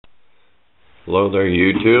Hello there,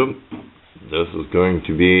 YouTube. This is going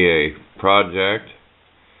to be a project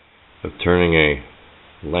of turning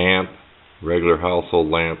a lamp, regular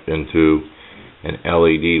household lamp, into an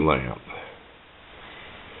LED lamp.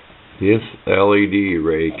 This LED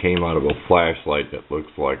ray came out of a flashlight that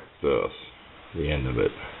looks like this, the end of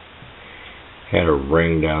it. Had a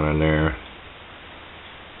ring down in there.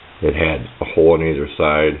 It had a hole on either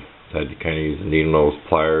side. So I had to kind of use needle nose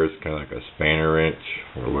pliers, kind of like a spanner wrench,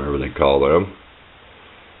 or whatever they call them,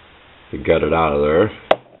 to get it out of there.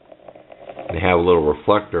 They have a little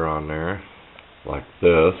reflector on there, like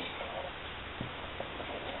this,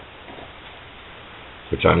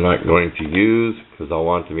 which I'm not going to use because I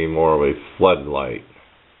want it to be more of a floodlight.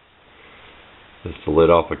 This is the lid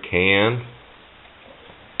off a can,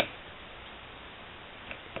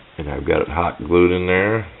 and I've got it hot glued in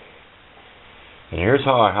there. And here's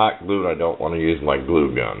how I hot glue it. I don't want to use my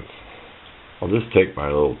glue guns. I'll just take my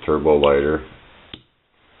little turbo lighter.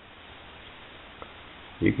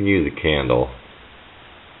 You can use a candle.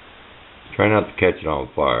 Try not to catch it on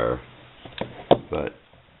fire, but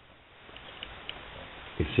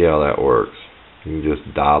you see how that works. You can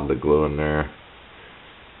just dab the glue in there.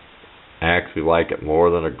 I actually like it more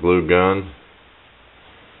than a glue gun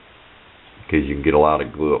because you can get a lot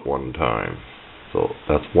of glue at one time. So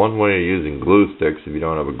that's one way of using glue sticks if you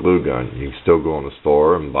don't have a glue gun. You can still go in the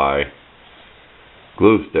store and buy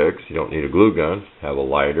glue sticks. You don't need a glue gun. Have a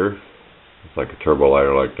lighter. It's like a turbo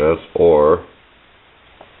lighter like this, or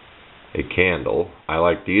a candle. I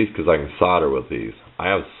like these because I can solder with these. I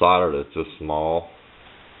have solder that's just small.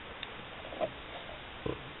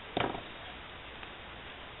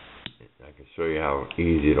 I can show you how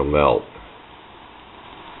easy it'll melt.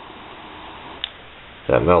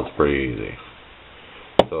 That melts pretty easy.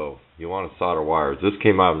 So you want to solder wires. This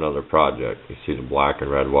came out of another project. You see the black and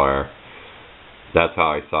red wire. That's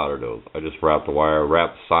how I solder those. I just wrap the wire,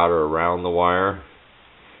 wrap solder around the wire,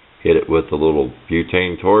 hit it with a little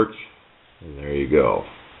butane torch, and there you go.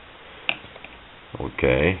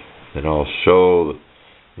 Okay, then I'll show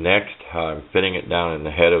next how I'm fitting it down in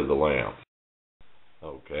the head of the lamp.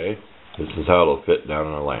 Okay, this is how it'll fit down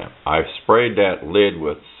in a lamp. I've sprayed that lid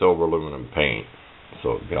with silver aluminum paint,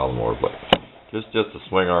 so it'll get all the more place. Just a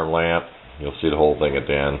swing arm lamp. You'll see the whole thing at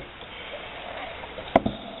the end.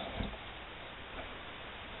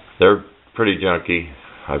 They're pretty junky.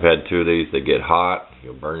 I've had two of these. They get hot.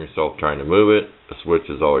 You'll burn yourself trying to move it. The switch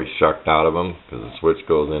is always shucked out of them because the switch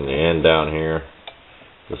goes in the end down here.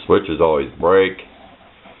 The switches always break.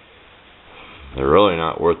 They're really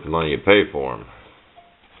not worth the money you pay for them.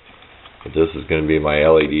 But this is going to be my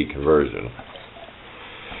LED conversion.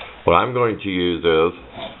 What I'm going to use is,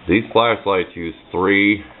 these flashlights use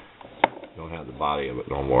three, don't have the body of it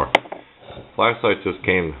no more. The flashlights just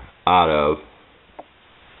came out of,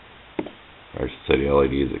 I should say the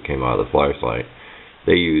LEDs that came out of the flashlight.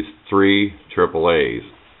 They use 3 AAAs.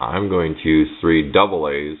 I'm going to use 3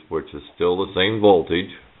 AA's, which is still the same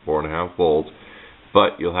voltage, 4.5 volts,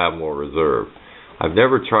 but you'll have more reserve. I've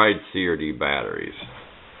never tried C or D batteries.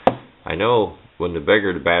 I know when the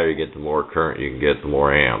bigger the battery you get, the more current you can get, the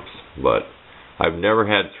more amps. But I've never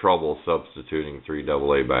had trouble substituting 3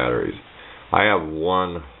 AA batteries. I have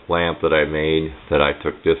one lamp that I made that I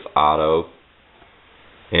took this out of,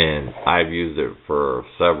 and I've used it for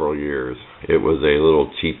several years. It was a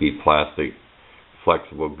little cheapy plastic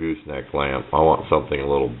flexible gooseneck lamp. I want something a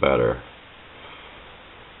little better.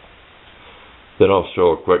 Then I'll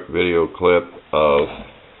show a quick video clip of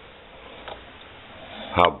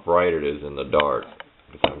how bright it is in the dark,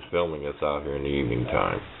 because I'm filming this out here in the evening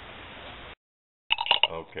time.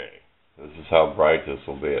 Okay, this is how bright this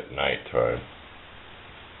will be at night time.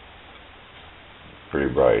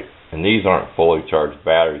 Pretty bright. And these aren't fully charged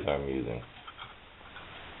batteries I'm using.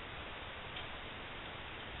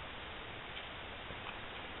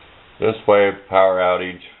 This way, power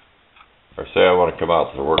outage, or say I want to come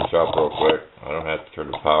out to the workshop real quick, I don't have to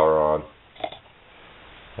turn the power on.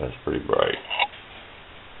 That's pretty bright.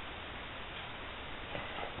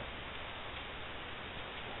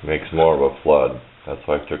 Makes more of a flood. That's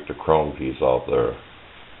why I took the chrome piece off there.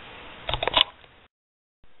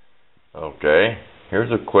 Okay,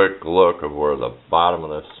 here's a quick look of where the bottom of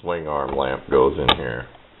the swing arm lamp goes in here.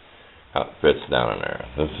 How it fits down in there.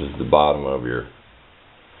 This is the bottom of your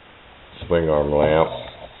swing arm lamp.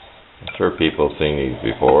 I'm sure people have seen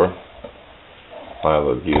these before. I have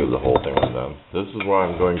a view of the whole thing with them. This is what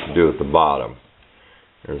I'm going to do at the bottom.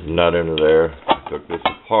 There's a nut under there. I took this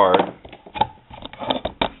apart.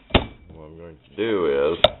 To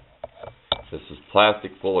do is, this is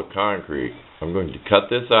plastic full of concrete. I'm going to cut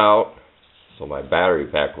this out so my battery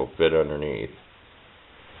pack will fit underneath.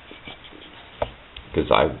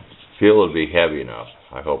 because I feel it'll be heavy enough.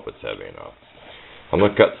 I hope it's heavy enough. I'm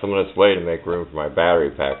going to cut some of this away to make room for my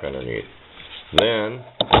battery pack underneath. Then,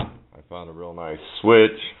 I found a real nice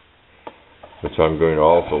switch, which I'm going to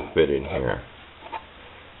also fit in here.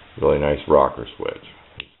 Really nice rocker switch,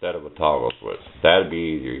 instead of a toggle switch. That'd be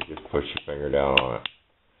easier, you just push your finger down on it.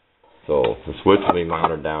 So, the switch will be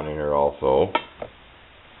mounted down in here also.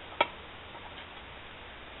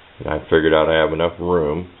 And I figured out I have enough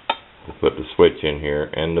room to put the switch in here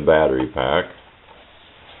and the battery pack.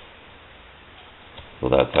 So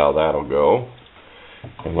that's how that'll go.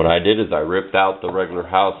 And what I did is I ripped out the regular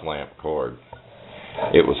house lamp cord.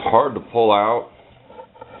 It was hard to pull out.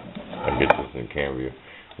 I'll get this in camera view.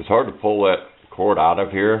 It was hard to pull that cord out of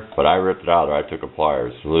here, but I ripped it out. I took a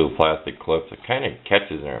pliers, little plastic clips. It kind of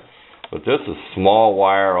catches there. But this is small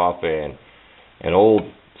wire off an old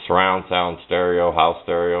surround sound stereo, house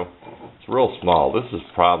stereo. It's real small. This is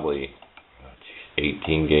probably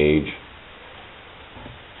 18 gauge.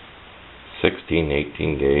 16,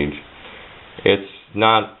 18 gauge. It's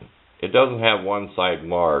not, it doesn't have one side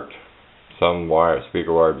marked. Some wire,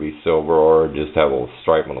 speaker wire would be silver or just have a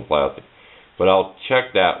stripe on the plastic. But I'll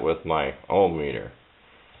check that with my ohm meter.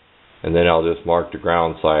 And then I'll just mark the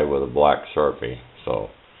ground side with a black Sharpie. So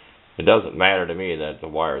it doesn't matter to me that the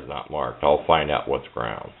wire is not marked. I'll find out what's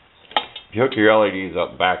ground. If you hook your LEDs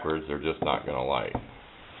up backwards, they're just not going to light.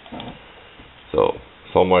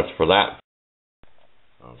 So much for that.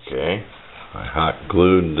 Okay. I hot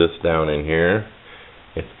glued this down in here.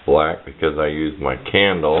 It's black because I used my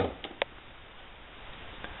candle.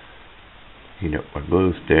 Heat up my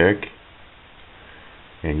glue stick.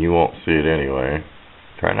 And you won't see it anyway.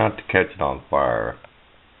 Try not to catch it on fire.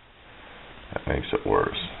 That makes it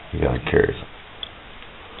worse. You gotta carry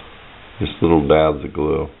some. Just little dabs of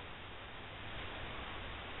glue.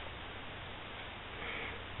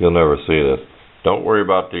 You'll never see this. Don't worry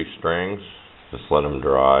about these strings. Just let them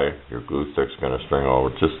dry. Your glue stick's going to string over.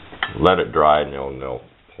 Just let it dry and they'll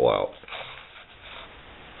pull out.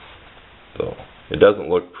 So, it doesn't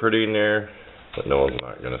look pretty in there, but no one's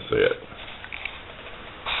not going to see it.